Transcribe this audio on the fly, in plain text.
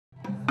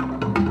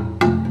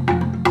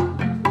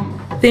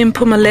The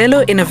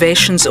Impumelelo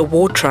Innovations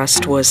Award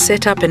Trust was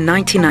set up in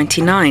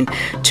 1999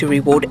 to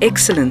reward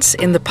excellence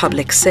in the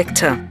public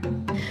sector.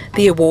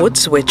 The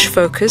awards, which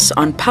focus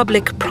on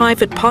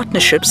public-private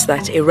partnerships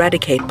that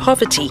eradicate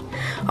poverty,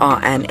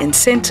 are an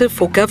incentive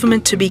for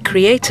government to be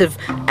creative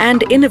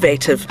and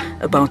innovative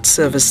about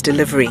service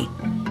delivery.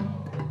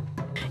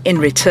 In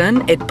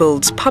return, it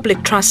builds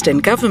public trust in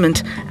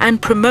government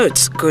and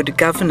promotes good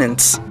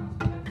governance.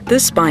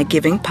 This by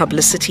giving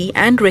publicity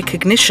and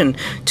recognition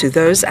to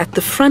those at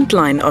the front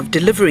line of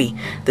delivery,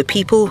 the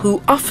people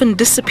who often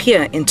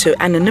disappear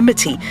into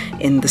anonymity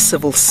in the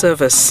civil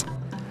service.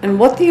 And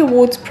what the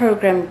awards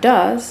program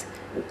does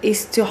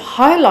is to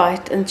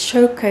highlight and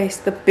showcase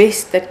the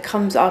best that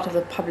comes out of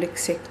the public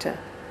sector.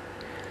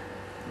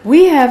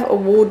 We have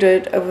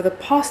awarded over the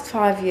past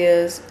 5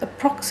 years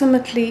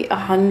approximately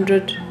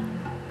 100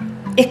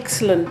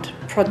 excellent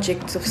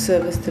projects of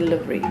service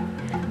delivery.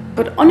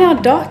 But on our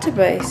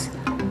database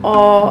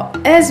are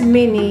as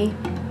many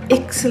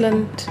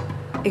excellent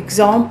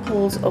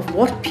examples of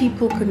what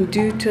people can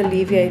do to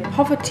alleviate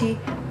poverty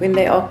when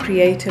they are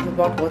creative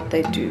about what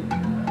they do.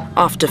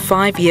 After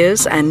 5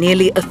 years and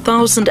nearly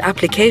 1,000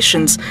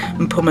 applications,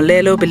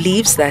 Impumelelo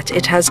believes that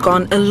it has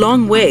gone a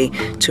long way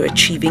to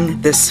achieving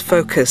this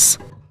focus.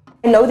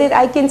 I know that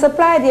I can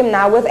supply them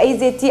now with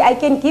AZT, I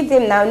can give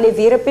them now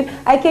nevirapine,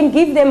 I can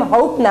give them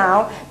hope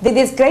now, that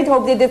there's great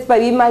hope that this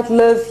baby might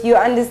live, you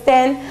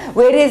understand?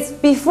 Whereas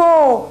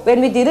before, when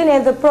we didn't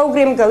have the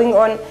program going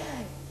on,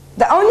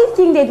 the only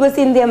thing that was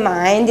in their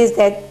mind is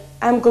that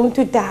I'm going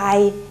to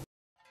die.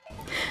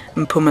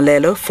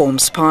 Impumelelo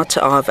forms part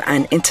of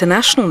an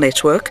international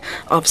network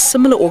of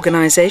similar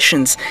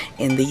organizations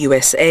in the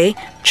USA,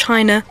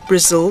 China,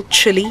 Brazil,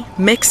 Chile,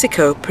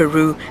 Mexico,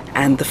 Peru,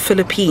 and the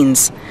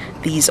Philippines.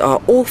 These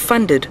are all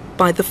funded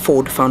by the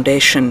Ford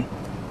Foundation.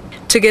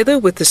 Together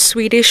with the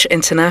Swedish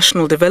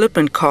International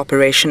Development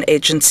Cooperation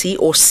Agency,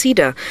 or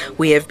SIDA,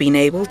 we have been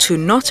able to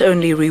not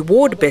only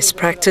reward best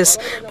practice,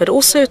 but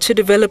also to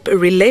develop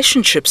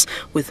relationships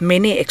with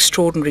many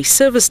extraordinary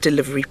service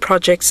delivery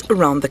projects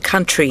around the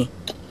country.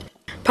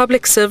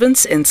 Public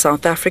servants in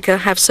South Africa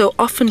have so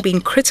often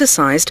been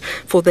criticized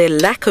for their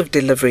lack of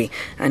delivery,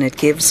 and it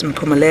gives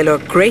Impumelelo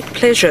great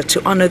pleasure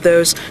to honor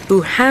those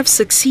who have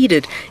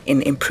succeeded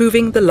in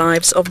improving the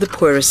lives of the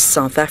poorest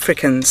South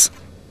Africans.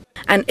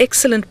 An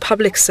excellent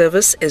public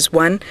service is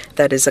one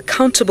that is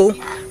accountable,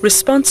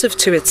 responsive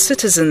to its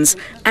citizens,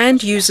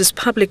 and uses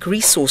public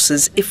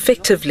resources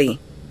effectively.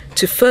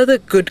 To further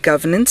good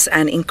governance,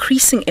 an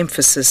increasing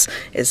emphasis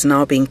is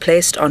now being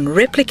placed on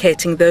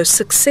replicating those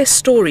success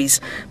stories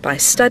by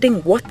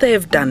studying what they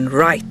have done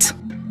right.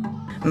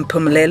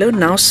 Impumelelo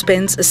now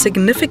spends a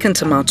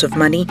significant amount of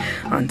money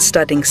on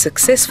studying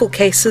successful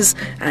cases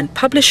and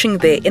publishing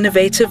their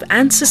innovative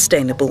and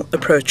sustainable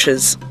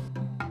approaches.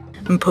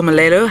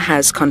 Impumelelo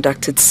has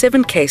conducted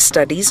 7 case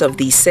studies of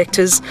these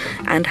sectors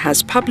and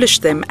has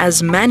published them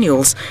as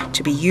manuals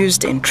to be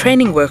used in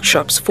training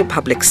workshops for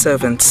public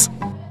servants.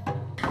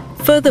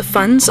 Further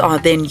funds are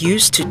then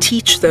used to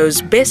teach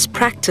those best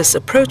practice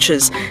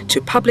approaches to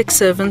public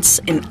servants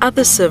in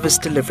other service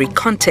delivery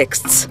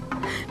contexts.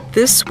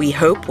 This, we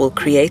hope, will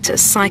create a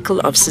cycle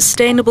of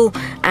sustainable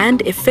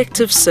and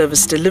effective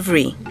service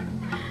delivery.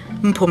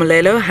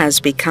 Impumelelo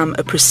has become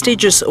a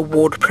prestigious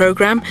award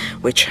program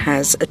which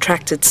has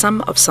attracted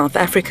some of South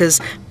Africa's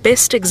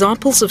best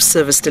examples of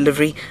service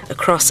delivery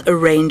across a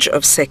range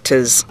of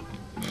sectors.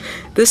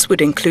 This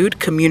would include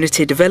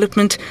community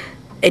development,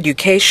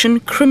 education,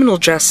 criminal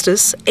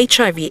justice,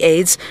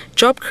 HIV/AIDS,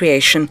 job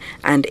creation,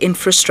 and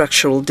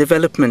infrastructural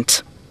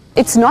development.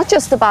 It's not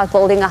just about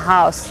building a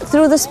house.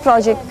 Through this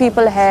project,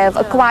 people have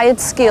acquired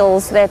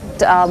skills that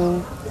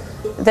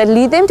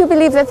lead them to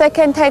believe that they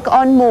can take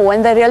on more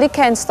and they really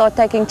can start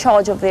taking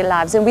charge of their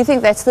lives. And we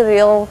think that's the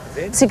real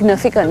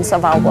significance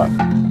of our work.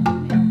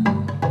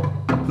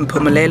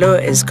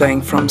 Impumelelo is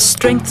going from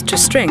strength to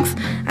strength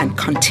and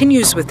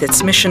continues with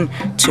its mission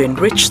to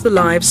enrich the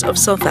lives of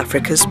South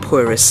Africa's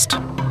poorest.